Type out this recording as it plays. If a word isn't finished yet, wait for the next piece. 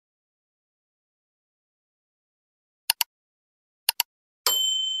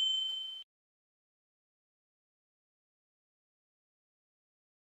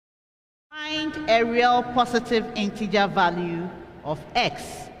Find a real positive integer value of x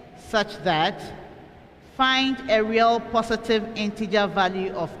such that find a real positive integer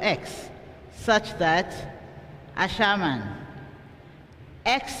value of x such that Ashaman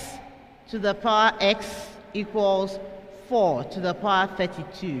x to the power x equals 4 to the power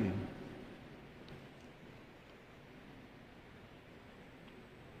 32.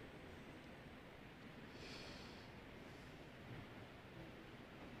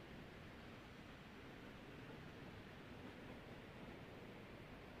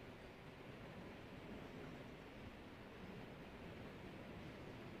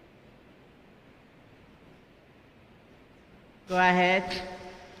 Go ahead.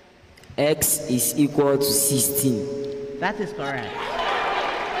 X is equal to 16. That is correct.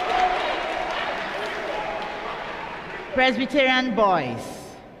 Presbyterian boys,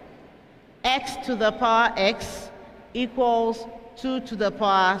 x to the power x equals 2 to the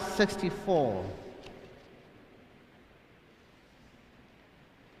power 64.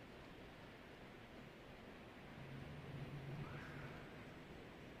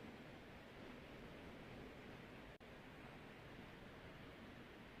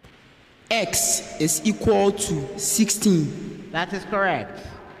 X is equal to 16. That is correct.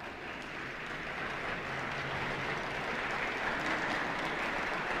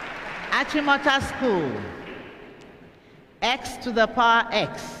 Achimota School, x to the power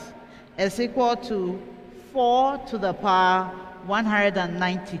x is equal to 4 to the power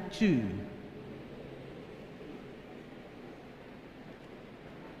 192.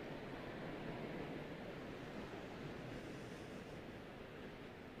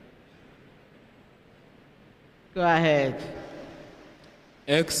 Go ahead.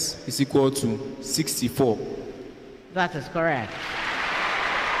 X is equal to 64. That is correct.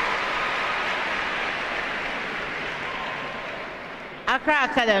 Accra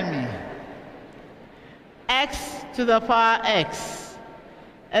Academy, x to the power x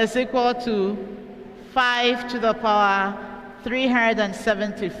is equal to 5 to the power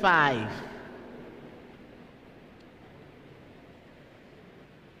 375.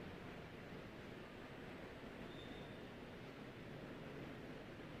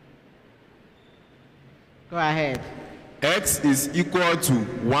 Go ahead. X is equal to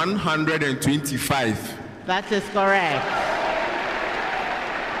 125. That is correct.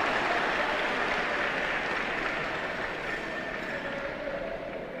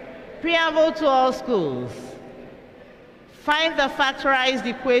 Preamble to all schools. Find the factorized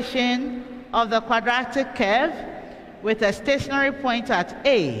equation of the quadratic curve with a stationary point at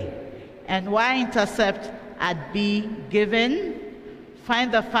A and y-intercept at B given.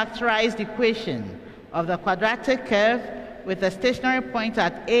 Find the factorized equation of the quadratic curve with a stationary point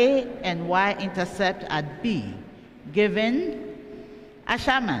at A and y-intercept at B given.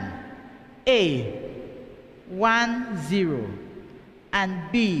 Ashaman, A 1 0 and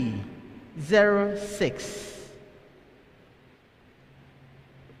B 0 6.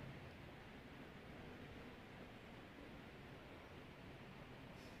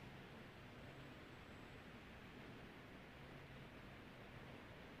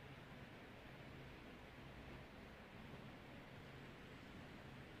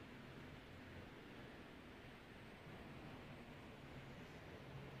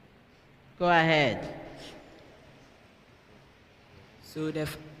 Go ahead. So the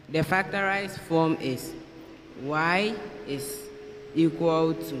factorized form is y is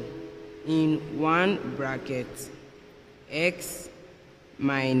equal to, in one bracket, x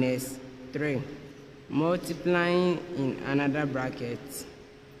minus 3, multiplying in another bracket,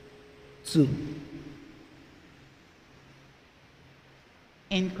 2.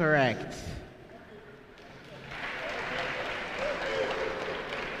 Incorrect.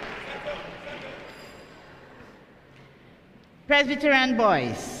 Presbyterian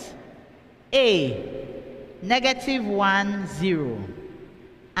boys, A -1 0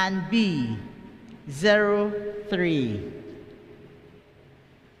 and B 0 3.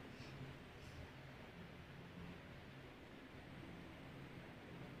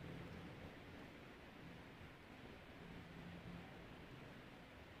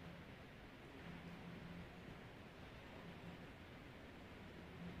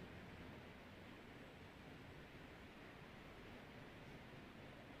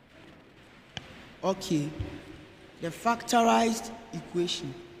 Okay, the factorized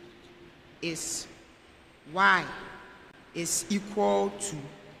equation is y is equal to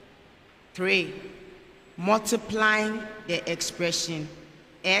 3 multiplying the expression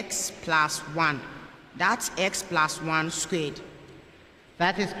x plus 1. That's x plus 1 squared.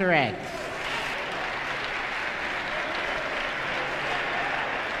 That is correct.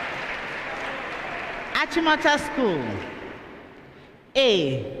 Achimota School,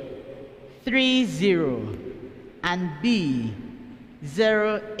 A, 30 and B,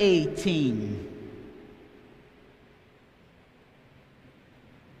 018.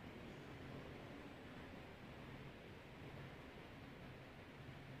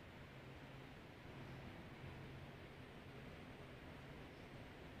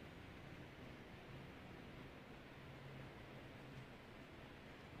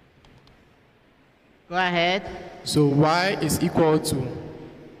 Go ahead. So y is equal to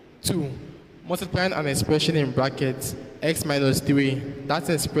 2. Multiplying an expression in brackets, x minus 3, that's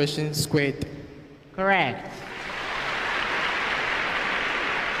an expression squared. Correct.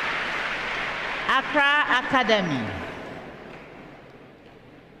 Accra Academy,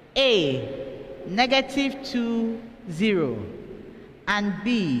 A, -20 and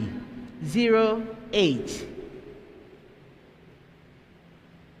B, 08.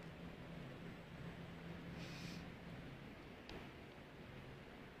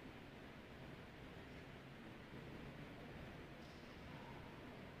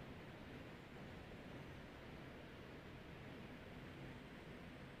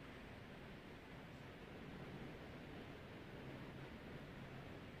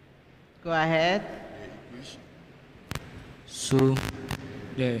 Go ahead. So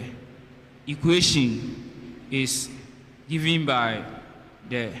the equation is given by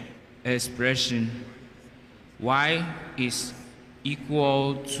the expression y is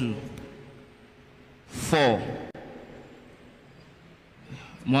equal to 4,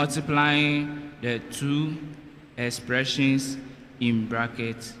 multiplying the two expressions in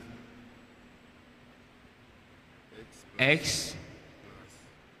brackets, x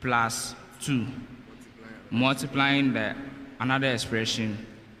plus 2, multiplying the another expression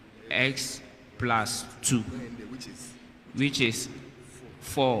x plus 2, which is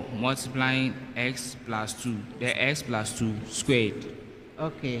 4 multiplying x plus 2, the x plus 2 squared.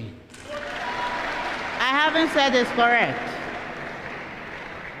 Okay. I haven't said it's correct.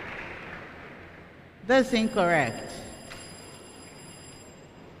 That's incorrect.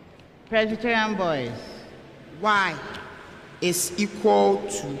 Presbyterian boys. Y is equal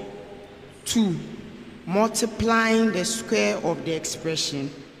to 2, multiplying the square of the expression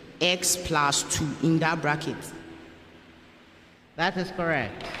x plus 2 in that bracket. That is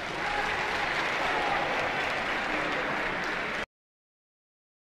correct.